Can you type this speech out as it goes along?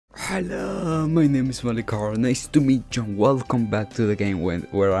Hello, my name is Malikar. Nice to meet you. Welcome back to the game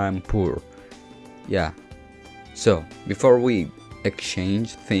where I'm poor. Yeah. So, before we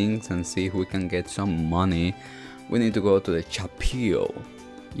exchange things and see if we can get some money, we need to go to the chapel.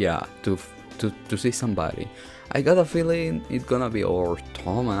 Yeah, to see somebody. I got a feeling it's gonna be or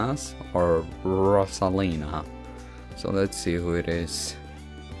Thomas or Rosalina. So let's see who it is.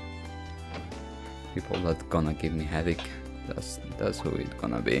 People that gonna give me headache. That's who it's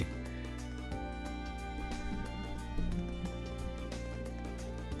gonna be.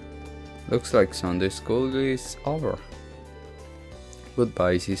 Looks like Sunday school is over.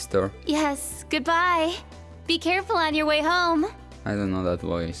 Goodbye, sister. Yes, goodbye. Be careful on your way home. I don't know that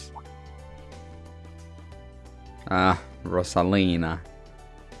voice. Ah, Rosalina.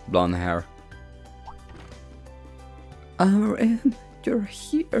 Blonde hair. Aaron, you're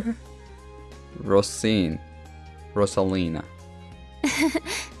here. Rosalina.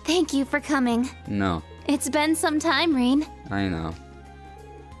 Thank you for coming. No. It's been some time, Reen. I know.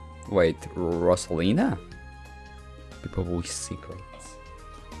 Wait, Rosalina? People with secrets.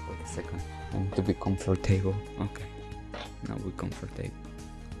 Wait a second. I want to be comfortable. Okay. Now we're comfortable.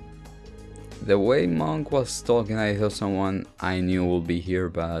 The way Monk was talking, I thought someone I knew would be here,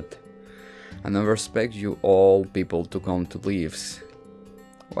 but I never expect you all people to come to Leaves.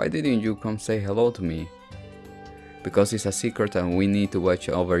 Why didn't you come say hello to me? Because it's a secret and we need to watch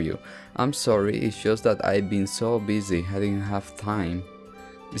over you. I'm sorry, it's just that I've been so busy, I didn't have time.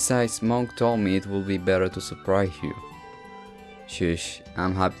 Besides, Monk told me it would be better to surprise you. Shush,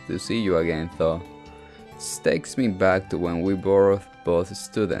 I'm happy to see you again though. This takes me back to when we were both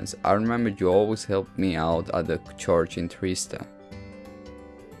students. I remember you always helped me out at the church in Trista.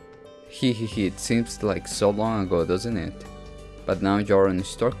 It seems like so long ago, doesn't it? But now you're an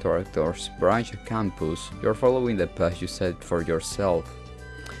instructor at our branch campus. You're following the path you set for yourself.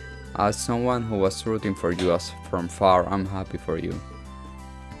 As someone who was rooting for you from far, I'm happy for you.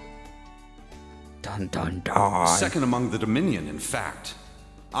 Dun dun dun. Second among the Dominion, in fact.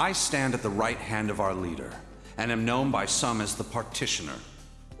 I stand at the right hand of our leader, and am known by some as the Partitioner.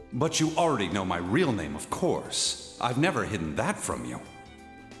 But you already know my real name, of course. I've never hidden that from you.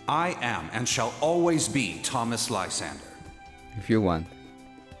 I am and shall always be Thomas Lysander. If you want.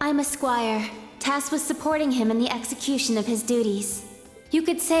 I'm a squire, tasked with supporting him in the execution of his duties. You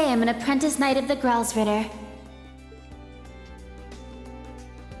could say I'm an apprentice knight of the Grelsritter.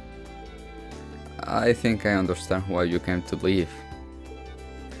 I think I understand why you came to leave.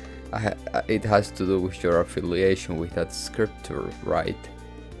 It has to do with your affiliation with that scripture, right?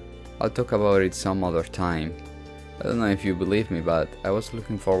 I'll talk about it some other time. I don't know if you believe me, but I was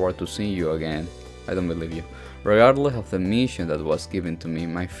looking forward to seeing you again. I don't believe you. Regardless of the mission that was given to me,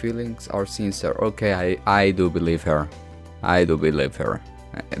 my feelings are sincere. Okay, I do believe her. I do believe her.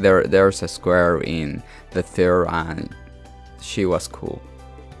 There's a square in the third and she was cool.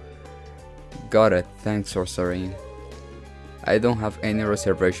 Got it, thanks Sorcerine. I don't have any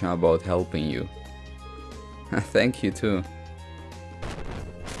reservation about helping you. Thank you too.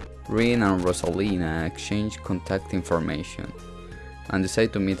 Reen and Rosalina exchange contact information and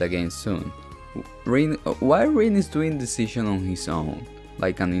decide to meet again soon. Why Reen is doing decision on his own,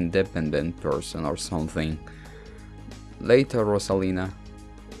 like an independent person or something. Later, Rosalina.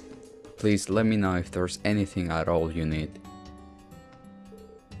 Please let me know if there's anything at all you need.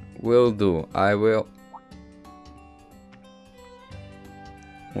 Will do, I will.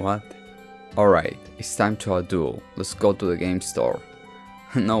 What? Alright, it's time to a duel. Let's go to the game store.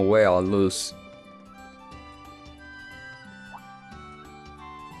 No way I'll lose.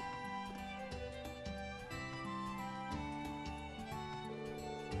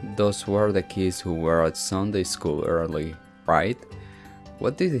 Those were the kids who were at Sunday school early, right?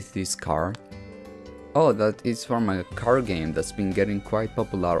 What is this card? Oh, that is from a card game that's been getting quite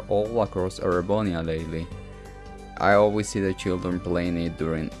popular all across Erebonia lately. I always see the children playing it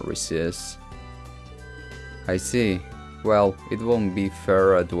during recess. I see. Well, it won't be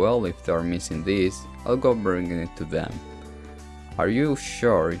fair at well if they're missing this. I'll go bring it to them. Are you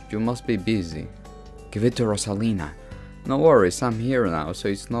sure? You must be busy. Give it to Rosalina. No worries, I'm here now, so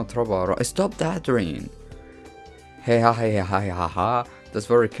it's no trouble. Stop that, Reen! Hey ha hey ha hey ha ha. That's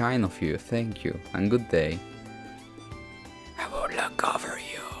very kind of you, thank you, and good day. I will look over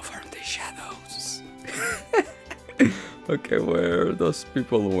you from the shadows. Okay, where those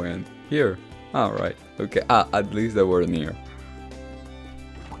people went? Here. Alright, okay, at least they were near.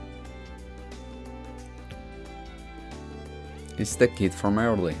 It's the kid from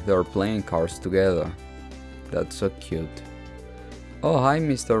early, they're playing cards together. That's so cute. Oh, hi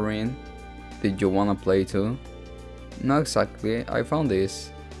Mr. Reen. Did you wanna play too? No exactly, I found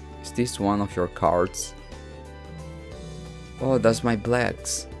this. Is this one of your cards? Oh, that's my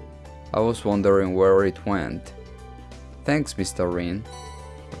blacks. I was wondering where it went. Thanks, Mr. Rin.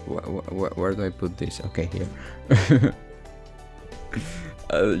 Where do I put this? Okay, here.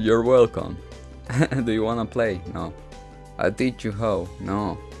 You're welcome. Do you wanna play? No. I'll teach you how.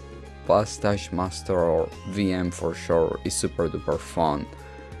 No. Pastache Master or VM for sure is super duper fun.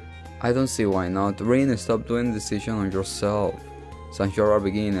 I don't see why not. Rin, stop doing decision on yourself. Since you're a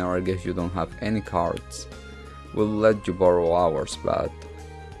beginner, I guess you don't have any cards. We'll let you borrow ours, but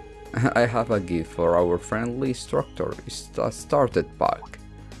I have a gift for our friendly instructor. It's a starter pack.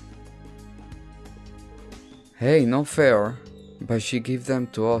 Hey, not fair. But she gave them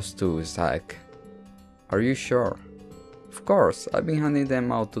to us too, Zach. Are you sure? Of course, I've been handing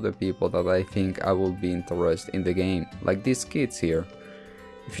them out to the people that I think I will be interested in the game, like these kids here.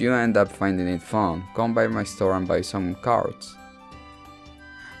 If you end up finding it fun, come by my store and buy some cards.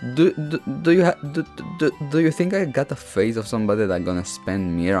 Do you think I got a face of somebody that's gonna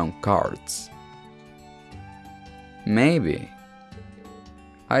spend me on cards? Maybe.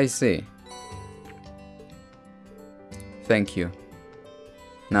 I see. Thank you.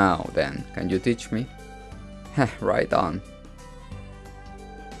 Now then, can you teach me? Heh, right on.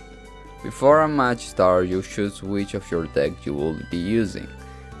 Before a match starts, you choose which of your deck you will be using.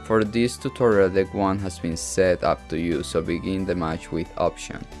 For this tutorial, deck 1 has been set up to you, so begin the match with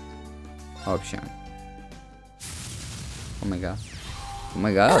option. Option. Oh my god. Oh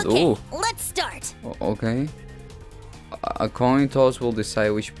my god, okay, ooh. Let's start. Okay. A coin toss will decide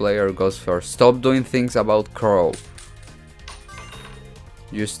which player goes first. Stop doing things about Crow.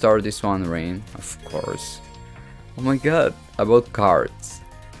 You start this one, Rain, of course. Oh my god, about cards.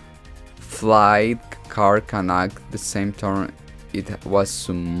 Flight card can act the same turn it was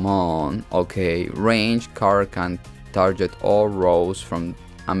summoned. Okay, range card can target all rows from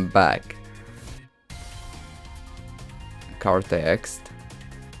and back. Card text.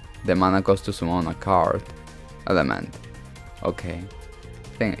 The mana cost to summon a card. Element. Okay.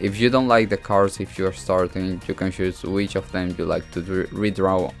 If you don't like the cards if you're starting, you can choose which of them you like to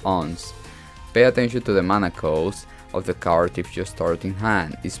redraw once. Pay attention to the mana cost of the card if you start in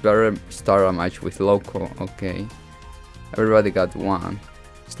hand. It's better start a match with local. Okay. Everybody got one.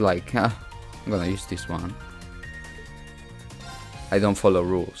 It's like, I'm gonna use this one. I don't follow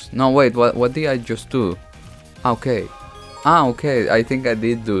rules. No, wait, what did I just do? Okay. Okay, I think I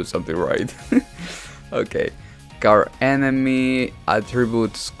did do something right. Okay. Card enemy,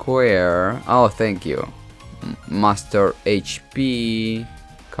 attribute square. Oh, thank you. Master HP,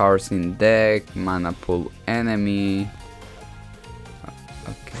 cards in deck, mana pool enemy.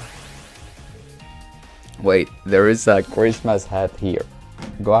 Okay. Wait, there is a Christmas hat here.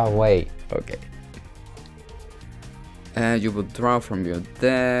 Go away. Okay. And you will draw from your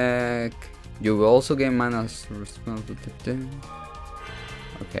deck. You will also gain mana responsible to them.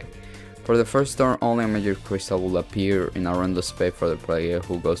 Okay. For the first turn, only a major crystal will appear in a random space for the player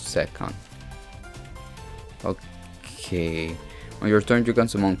who goes second. Okay. On your turn, you can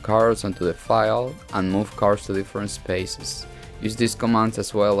summon cards onto the file and move cards to different spaces. Use these commands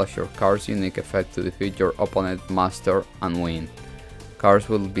as well as your card's unique effect to defeat your opponent, master, and win. Cards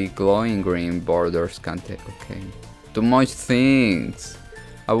will be glowing green, borders can take. Okay. Too much things.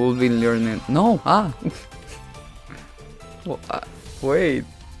 I will be learning. No! Well, wait.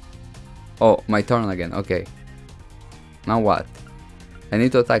 Oh, my turn again. Okay. Now what? I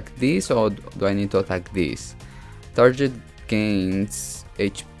need to attack this or do I need to attack this? Target gains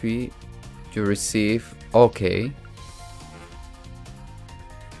HP. You receive. Okay.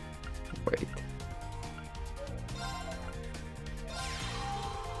 Wait.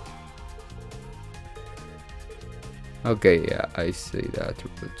 Okay, yeah, I see the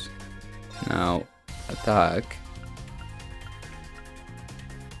attributes. Now, attack.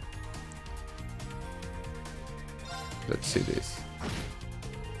 Let's see this.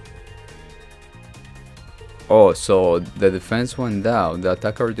 Oh, so the defense went down. The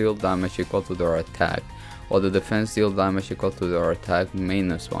attacker deal damage equal to their attack, while the defense deal damage equal to their attack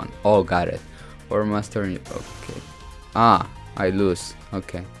 -1. Oh, got it. Or master. Okay. I lose.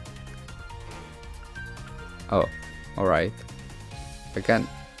 Okay. Oh, alright. I can.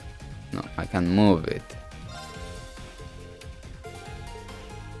 No, I can move it.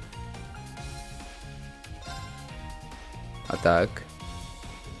 Attack.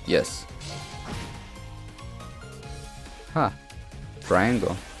 Yes.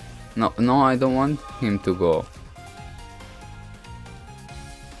 Triangle. No, I don't want him to go.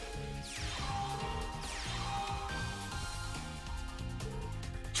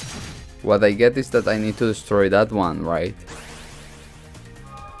 What I get is that I need to destroy that one, right?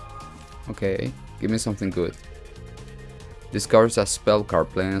 Okay, give me something good. Discards a spell card.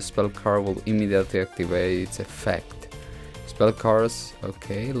 Playing a spell card will immediately activate its effect. Spell cards,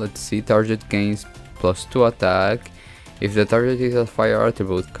 okay, let's see. Target gains +2 attack. If the target is a fire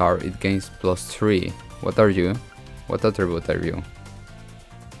attribute card, it gains +3. What are you? What attribute are you?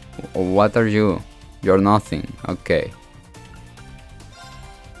 What are you? You're nothing. Okay.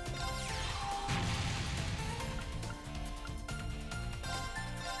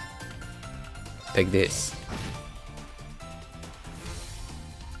 Take this.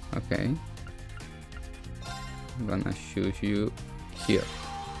 Okay. I'm gonna shoot you here.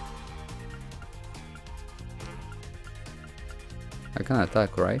 I can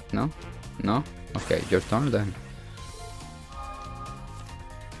attack, right? No? No? Okay, your turn then.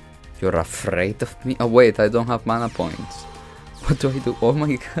 You're afraid of me? Oh wait, I don't have mana points. What do I do? Oh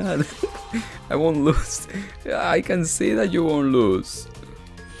my god. I won't lose. I can see that you won't lose.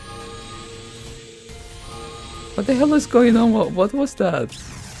 What the hell is going on? What was that?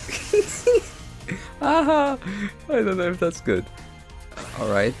 Aha! I don't know if that's good.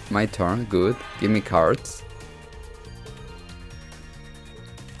 Alright, my turn. Good. Give me cards.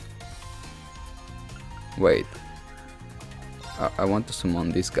 Wait. I want to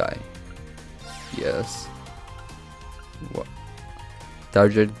summon this guy. Yes. What?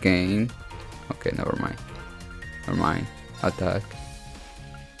 Target gain. Okay, never mind. Never mind. Attack.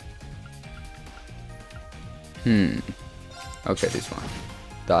 Okay, this one.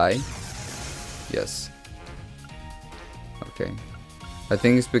 Die. Yes. Okay. I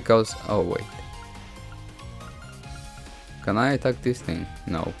think it's because... Oh, wait. Can I attack this thing?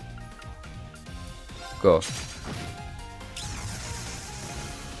 No. Go.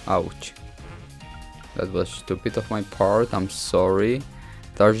 Ouch. That was stupid of my part. I'm sorry.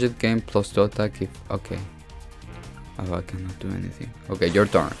 Target gain +2 attack if... Okay. Oh, I cannot do anything. Okay, your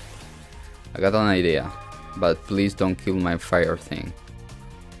turn. I got an idea. But please don't kill my fire thing.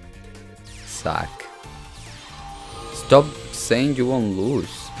 Sack. Stop saying you won't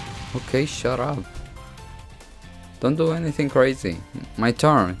lose. Okay, shut up. Don't do anything crazy. My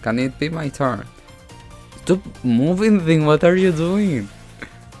turn. Can it be my turn? Stop moving thing. What are you doing?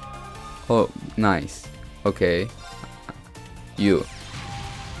 Oh, nice. Okay. You.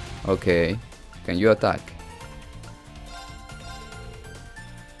 Okay. Can you attack?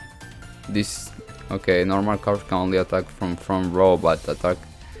 This... Okay, normal cards can only attack from front row, but attack...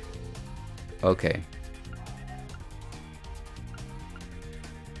 Okay.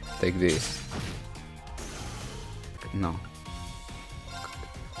 Take this. No.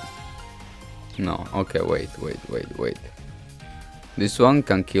 No, okay, wait. This one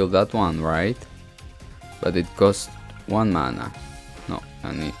can kill that one, right? But it costs 1 mana. No,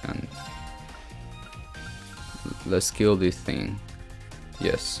 and let's kill this thing.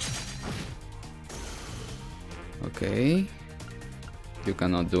 Yes. Okay. You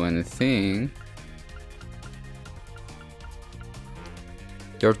cannot do anything.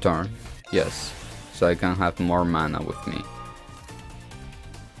 Your turn. Yes. So I can have more mana with me.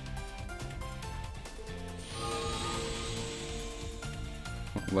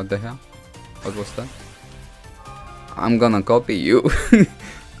 What the hell? What was that? I'm gonna copy you.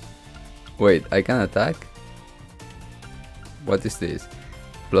 Wait, I can attack? What is this?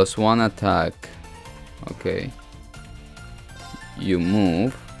 +1 attack. Okay. You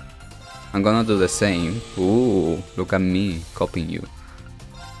move. I'm gonna do the same. Ooh, look at me copying you.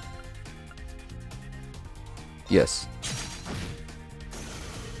 Yes.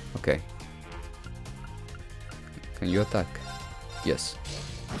 Okay. Can you attack? Yes.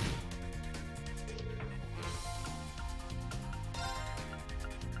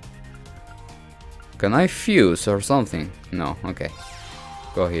 Can I fuse or something? No, okay.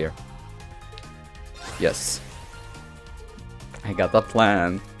 Go here. Yes. I got a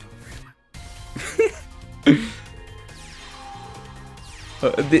plan.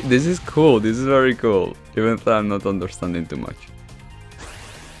 This is cool. This is very cool. Even though I'm not understanding too much.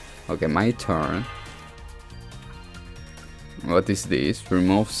 Okay, my turn. What is this?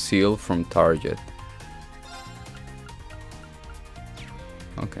 Remove seal from target.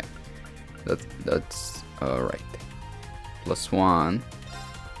 Okay. That's alright. +1.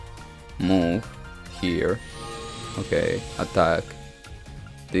 Move here. Okay, attack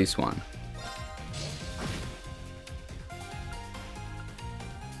this one.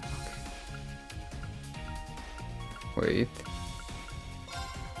 Okay. Wait.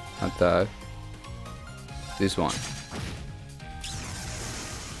 Attack this one.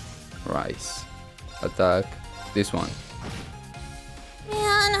 Rise. Attack this one.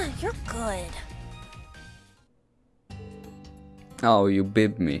 Man, you're good. Oh, you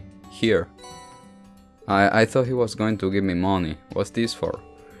beat me. Here. I thought he was going to give me money. What's this for?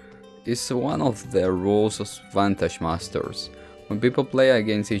 It's one of the rules of Vantage Masters. When people play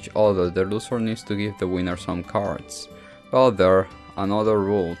against each other, the loser needs to give the winner some cards. Well, there's another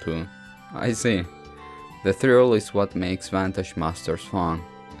rule too. I see. The thrill is what makes Vantage Masters fun.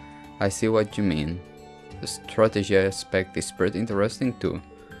 I see what you mean. The strategy aspect is pretty interesting too.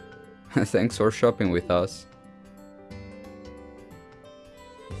 Thanks for shopping with us.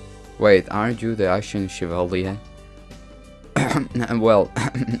 Wait, aren't you the Ashen Chevalier? Well,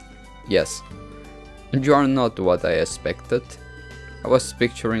 yes. You are not what I expected. I was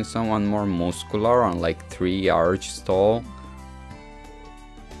picturing someone more muscular and like 3 arch tall.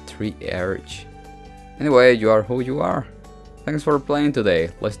 3 arch. Anyway, you are who you are. Thanks for playing today.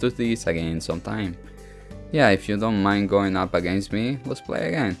 Let's do this again sometime. Yeah, if you don't mind going up against me, let's play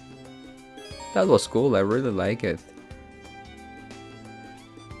again. That was cool, I really like it.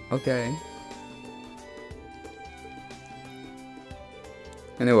 Okay.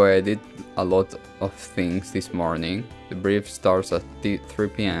 Anyway, I did a lot of things this morning. The brief starts at 3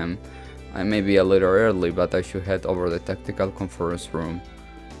 PM. I may be a little early, but I should head over the tactical conference room.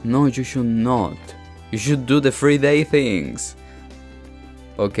 No, you should not. You should do the 3-day things.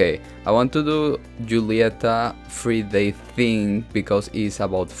 Okay, I want to do Julieta 3-day thing because it's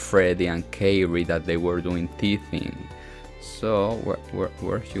about Freddy and Kairi that they were doing teething. So,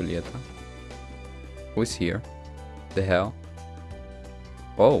 where's Julieta? Who's here? The hell?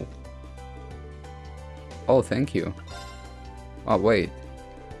 Oh. Oh, thank you. Oh, wait.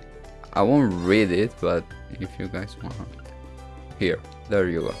 I won't read it, but if you guys want. Here, there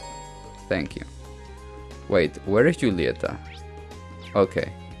you go. Thank you. Wait, where is Julieta?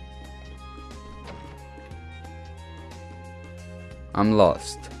 Okay. I'm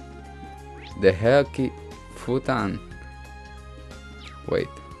lost. The hell Futan. Wait,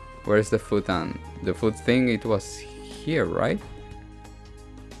 where's the Futan? The food thing, it was here, right?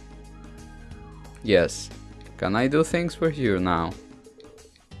 Yes. Can I do things for you now?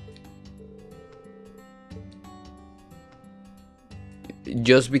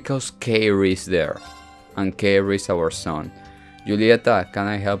 Just because Kairi is there. And Kairi is our son. Julieta, can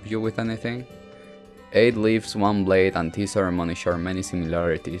I help you with anything? 8 leaves, 1 blade, and tea ceremony share many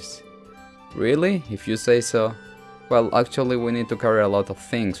similarities. Really? If you say so. Well, actually we need to carry a lot of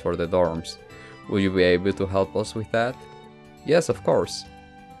things for the dorms. Would you be able to help us with that? Yes, of course.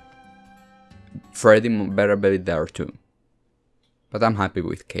 Freddy better be there too. But I'm happy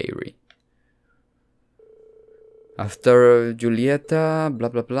with Kairi. After Julieta, blah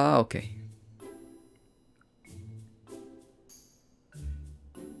blah blah, okay.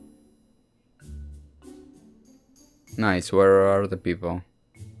 Nice, where are the people?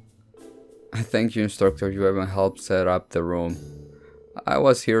 Thank you, instructor, you even helped set up the room. I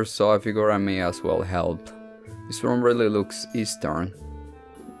was here, so I figure I may as well help. This room really looks Eastern.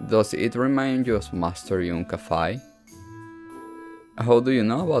 Does it remind you of Master Yunkafai? How do you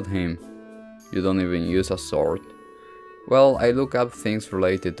know about him? You don't even use a sword. Well, I look up things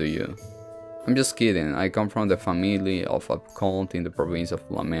related to you. I'm just kidding, I come from the family of a count in the province of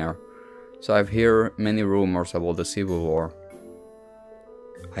La Mer, so I've heard many rumors about the Civil War.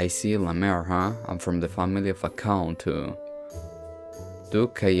 I see, La Mer, huh? I'm from the family of a count too.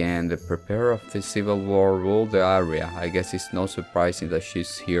 Duke Cayenne, the preparer of the Civil War, ruled the area. I guess it's not surprising that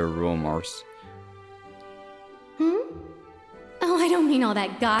she's heard rumors. Oh, I don't mean all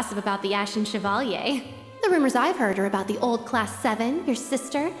that gossip about the Ashen Chevalier. The rumors I've heard are about the old Class 7, your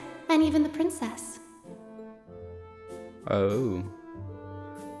sister, and even the princess. Oh.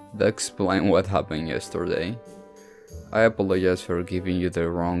 That explains what happened yesterday. I apologize for giving you the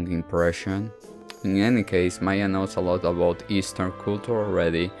wrong impression. In any case, Maya knows a lot about Eastern culture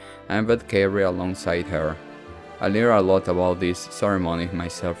already, and I bet Kairi alongside her. I learned a lot about this ceremony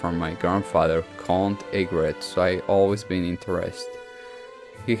myself from my grandfather, Count Egret, so I always been interested.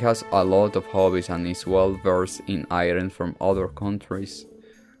 He has a lot of hobbies and is well versed in items from other countries.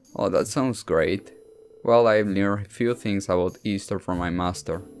 Oh, that sounds great. Well, I've learned a few things about Easter from my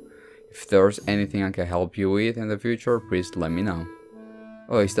master. If there's anything I can help you with in the future, please let me know.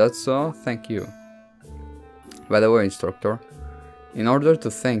 Oh, is that so? Thank you. By the way, instructor, in order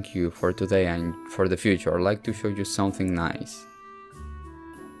to thank you for today and for the future, I'd like to show you something nice.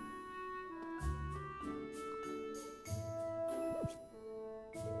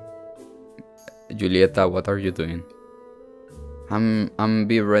 Julieta, what are you doing? I'm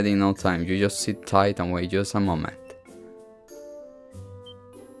be ready in no time. You just sit tight and wait just a moment.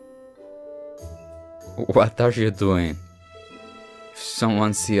 What are you doing? If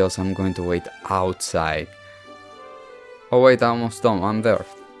someone sees us, I'm going to wait outside. Oh wait, I'm almost done. I'm there.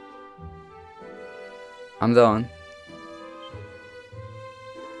 I'm done.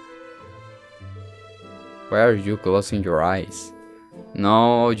 Why are you closing your eyes?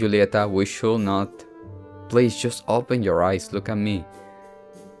 No, Julieta, we should not. Please, just open your eyes, look at me.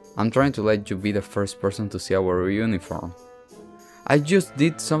 I'm trying to let you be the first person to see our uniform. I just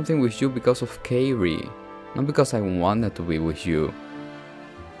did something with you because of Kairi, not because I wanted to be with you.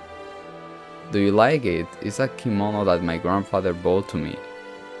 Do you like it? It's a kimono that my grandfather bought to me.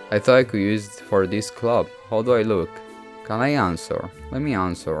 I thought I could use it for this club. How do I look? Can I answer? Let me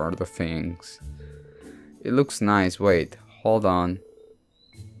answer other things. It looks nice. Wait, hold on.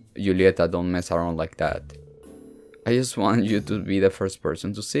 Julieta, don't mess around like that. I just want you to be the first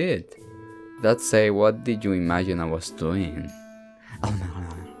person to see it. That say, what did you imagine I was doing? Oh no,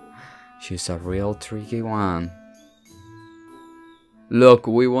 she's a real tricky one. Look,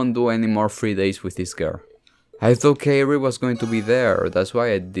 we won't do any more free days with this girl. I thought Kairi was going to be there, that's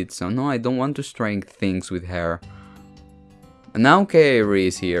why I did so. No, I don't want to strain things with her. And now Kairi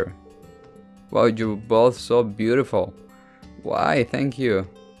is here. Wow, you're both so beautiful. Why, thank you.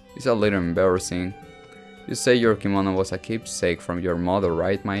 It's a little embarrassing. You say your kimono was a keepsake from your mother,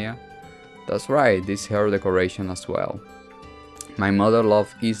 right, Maya? That's right, this hair decoration as well. My mother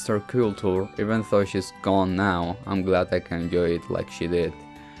loved Easter culture, even though she's gone now. I'm glad I can enjoy it like she did.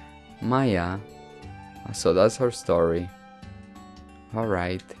 Maya. So that's her story.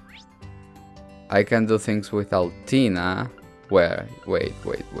 Alright. I can do things with Altina. Wait.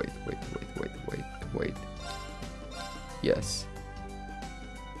 Yes.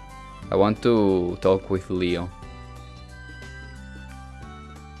 I want to talk with Leo.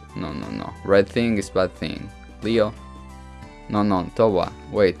 No. Red thing is bad thing. Leo. No, Towa.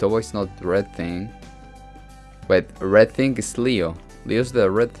 Wait, Towa is not red thing. Wait, red thing is Leo. Leo's the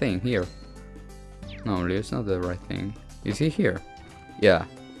red thing here. No, Leo's not the red thing. Is he here? Yeah.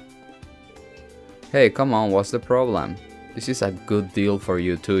 Hey, come on, what's the problem? This is a good deal for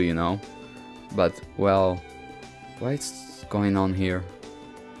you too, you know? But, well, what's going on here?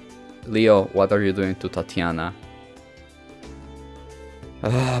 Leo, what are you doing to Tatiana?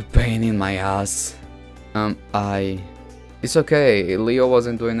 Pain in my ass. It's okay, Leo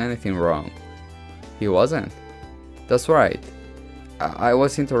wasn't doing anything wrong. He wasn't? That's right. I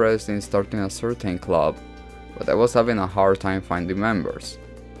was interested in starting a certain club, but I was having a hard time finding members.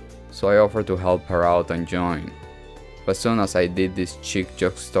 So I offered to help her out and join. But as soon as I did, this chick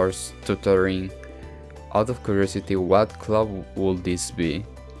jock starts tutoring. Out of curiosity, what club would this be?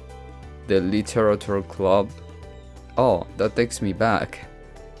 The literature club? Oh, that takes me back.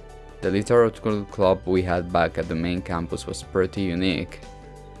 The literature club we had back at the main campus was pretty unique.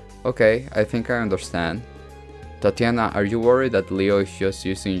 Okay, I think I understand. Tatiana, are you worried that Leo is just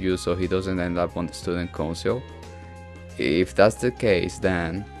using you so he doesn't end up on the student council? If that's the case,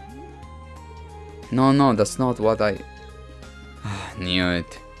 then... No, that's not what I... Knew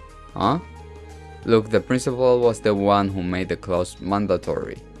it. Huh? Look, the principal was the one who made the clause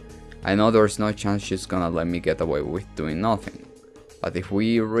mandatory. I know there's no chance she's gonna let me get away with doing nothing. But if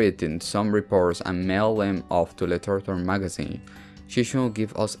we read in some reports and mail them off to Literature magazine, she shouldn't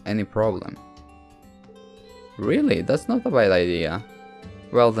give us any problem. Really? That's not a bad idea.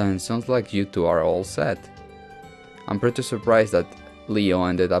 Well then, sounds like you two are all set. I'm pretty surprised that Leo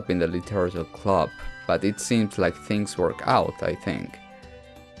ended up in the literature club, but it seems like things work out, I think.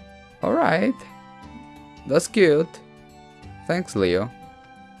 Alright. That's cute. Thanks, Leo.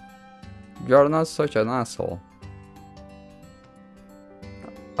 You're not such an asshole.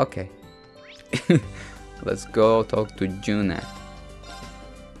 Okay. Let's go talk to Juna.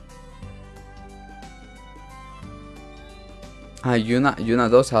 Yuna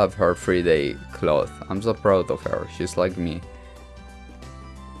does have her 3-day cloth. I'm so proud of her. She's like me.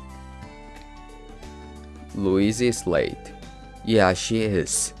 Louise is late. Yeah, she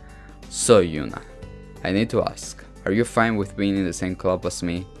is. So Yuna, I need to ask. Are you fine with being in the same club as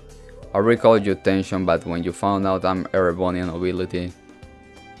me? I recall your tension, but when you found out I'm Erebonian nobility...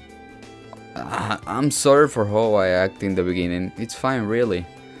 I'm sorry for how I acted in the beginning. It's fine, really.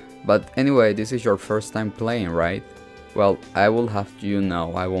 But anyway, this is your first time playing, right? Well, I will have you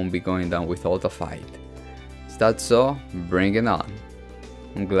know I won't be going down without a fight. Is that so? Bring it on.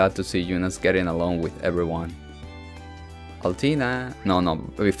 I'm glad to see Yuna's getting along with everyone. Altina... No,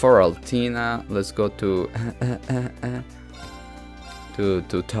 before Altina, let's go to... to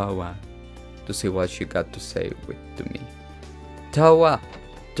Tawa. To see what she got to say to me. Tawa!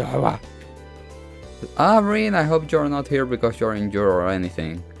 Rin, I hope you're not here because you're injured or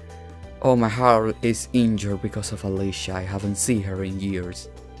anything. Oh, my heart is injured because of Alicia. I haven't seen her in years.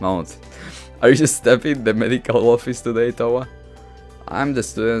 Mount, are you stepping in the medical office today, Tawa? The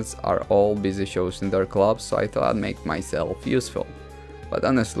students are all busy choosing their clubs, so I thought I'd make myself useful. But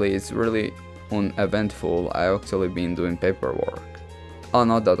honestly, it's really uneventful. I've actually been doing paperwork. Oh,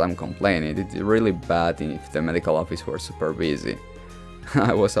 not that I'm complaining, it's really bad if the medical office were super busy.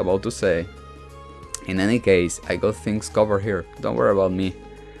 I was about to say. In any case, I got things covered here, don't worry about me.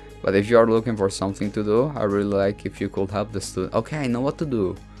 But if you are looking for something to do, I really like if you could help the student. Okay, I know what to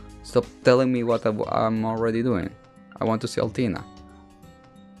do. Stop telling me what I'm already doing. I want to see Altina.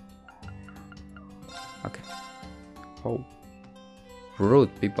 Okay. Oh. Rude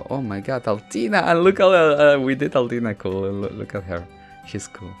people. Oh my god, Altina! And look how we did Altina cool. Look at her. She's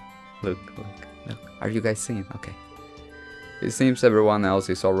cool. Look. Are you guys seeing? Okay. It seems everyone else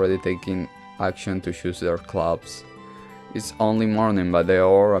is already taking action to choose their clubs. It's only morning, but they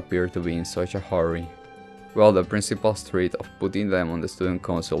all appear to be in such a hurry. Well, the principal's threat of putting them on the student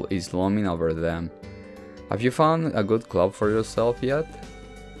council is looming over them. Have you found a good club for yourself yet?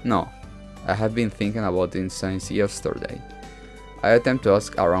 No. I have been thinking about it since yesterday. I attempt to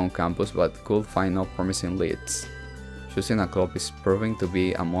ask around campus but could find no promising leads. Choosing a club is proving to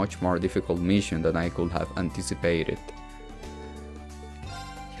be a much more difficult mission than I could have anticipated.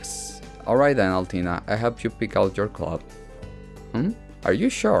 Yes. Alright then, Altina, I helped you pick out your club. Are you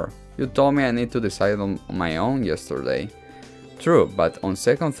sure? You told me I need to decide on my own yesterday. True, but on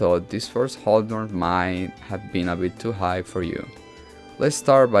second thought, this first holder might have been a bit too high for you. Let's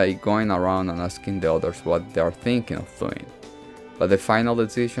start by going around and asking the others what they are thinking of doing. But the final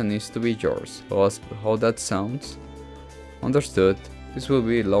decision needs to be yours. How that sounds? Understood. This will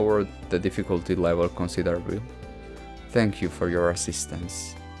be lower the difficulty level considerably. Thank you for your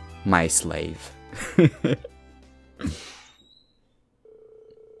assistance, my slave.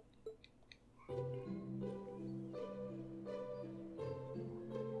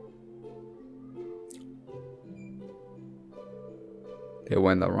 They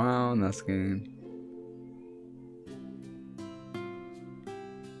went around asking.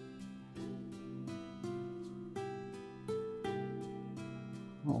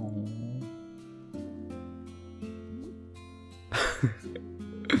 Oh.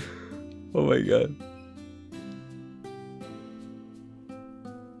 Oh my god.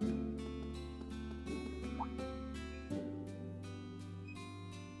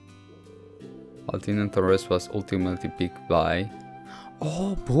 Altina Torres was ultimately picked by.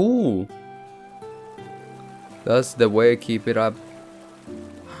 Oh, boo! That's the way, keep it up.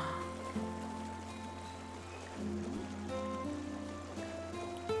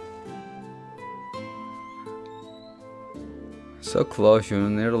 So close, you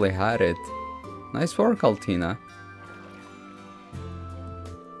nearly had it. Nice work, Altina.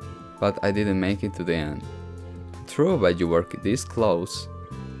 But I didn't make it to the end. True, but you were this close.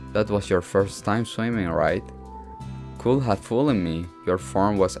 That was your first time swimming, right? Could have fooled me. Your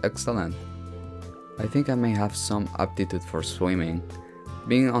form was excellent. I think I may have some aptitude for swimming.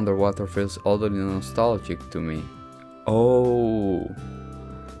 Being underwater feels oddly nostalgic to me. Oh,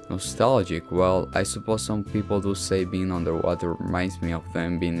 nostalgic. Well, I suppose some people do say being underwater reminds me of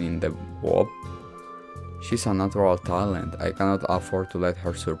them being in the womb. She's a natural talent. I cannot afford to let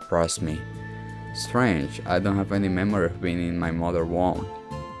her surprise me. Strange, I don't have any memory of being in my mother's womb.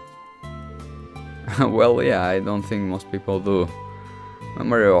 Well, yeah, I don't think most people do.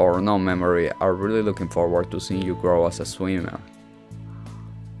 Memory or no memory, I'm really looking forward to seeing you grow as a swimmer.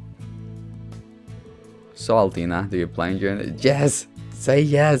 So, Altina, do you plan to? Yes! Say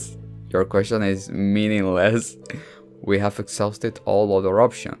yes! Your question is meaningless. We have exhausted all other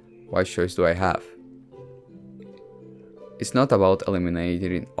options. What choice do I have? It's not about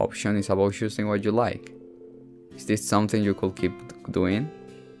eliminating options, it's about choosing what you like. Is this something you could keep doing?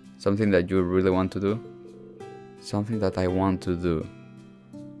 Something that you really want to do? Something that I want to do.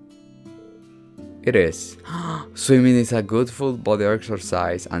 It is. Swimming is a good full body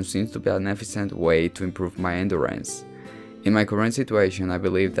exercise and seems to be an efficient way to improve my endurance. In my current situation, I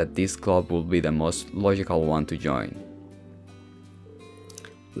believe that this club will be the most logical one to join.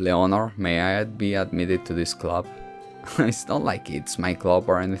 Leonor, may I be admitted to this club? It's not like it's my club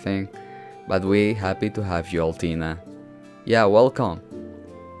or anything, but we're happy to have you, Altina. Yeah, welcome.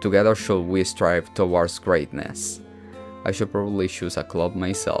 Together should we strive towards greatness. I should probably choose a club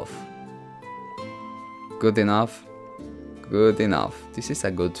myself. Good enough? Good enough. This is a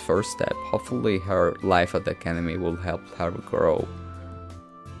good first step. Hopefully her life at the academy will help her grow.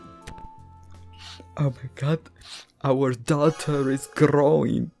 Oh my god, our daughter is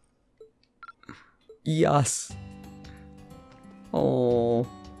growing. Yes. Oh.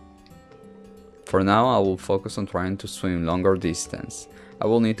 For now, I will focus on trying to swim longer distance. I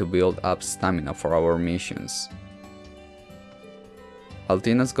will need to build up stamina for our missions.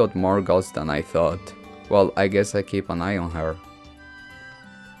 Altina's got more guts than I thought. Well, I guess I keep an eye on her.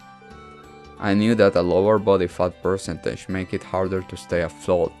 I knew that a lower body fat percentage make it harder to stay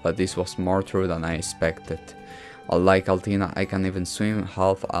afloat, but this was more true than I expected. Unlike Altina, I can even swim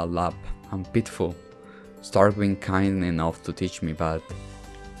half a lap. I'm pitiful. Stark being kind enough to teach me that.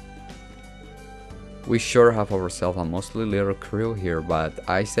 We sure have ourselves a mostly little crew here, but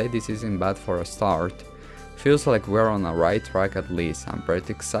I say this isn't bad for a start. Feels like we're on the right track at least. I'm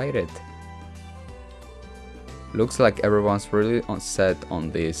pretty excited. Looks like everyone's really set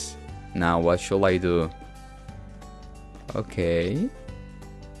on this. Now what should I do? Okay.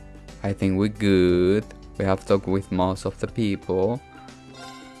 I think we're good. We have talked with most of the people.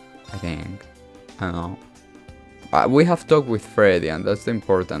 I think. I don't know. We have talked with Freddy, and that's the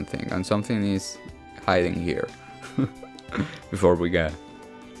important thing. And something is hiding here. Before we go.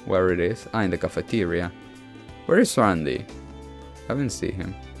 Where it is? Ah, in the cafeteria. Where is Randy? Haven't seen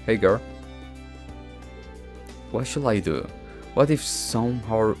him. Hey girl. What should I do? What if some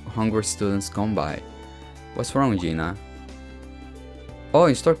hungry students come by? What's wrong, Gina? Oh,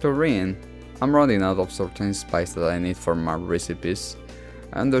 Instructor Rin. I'm running out of certain spice that I need for my recipes.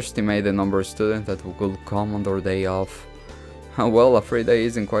 I underestimate the number of students that could come on their day off. Well, a free day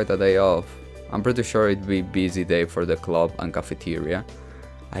isn't quite a day off. I'm pretty sure it'd be a busy day for the club and cafeteria.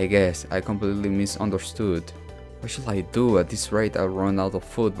 I guess I completely misunderstood. What should I do? At this rate I'll run out of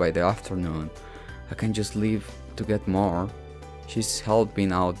food by the afternoon. I can just leave to get more. She's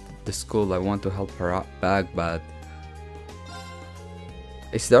helping out the school. I want to help her out back, but...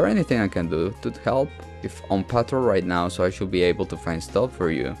 Is there anything I can do to help? If on patrol right now, so I should be able to find stuff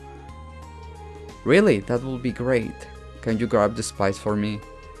for you. Really? That would be great. Can you grab the spice for me?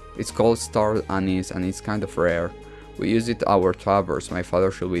 It's called star anise and it's kind of rare. We use it our travels. My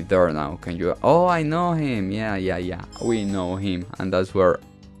father should be there now. Can you... Oh, I know him. Yeah. We know him. And that's where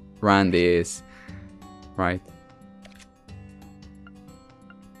Randy is. Right.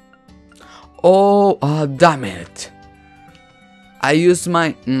 Oh, damn it. I used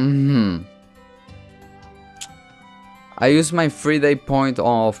my... I used my 3-day point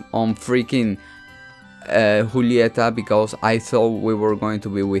on freaking Julieta because I thought we were going to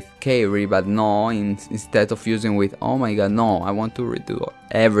be with Kairi, but no, instead of using with... Oh my god, no, I want to redo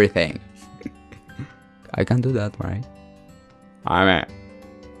everything. I can do that, right? I mean,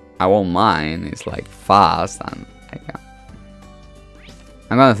 I won't mind, it's like fast and I can...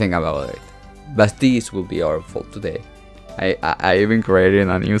 I'm gonna think about it. But this will be our fault today. I even created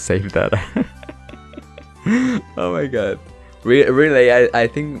a new save data. Oh my god. Really, I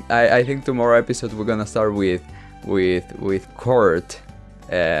think tomorrow episode we're gonna start with court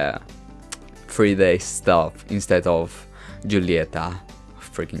 3-day stuff instead of Julieta.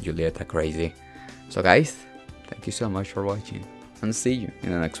 Freaking Julieta, crazy. So guys, thank you so much for watching and see you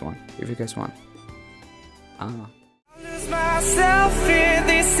in the next one if you guys want. I don't know.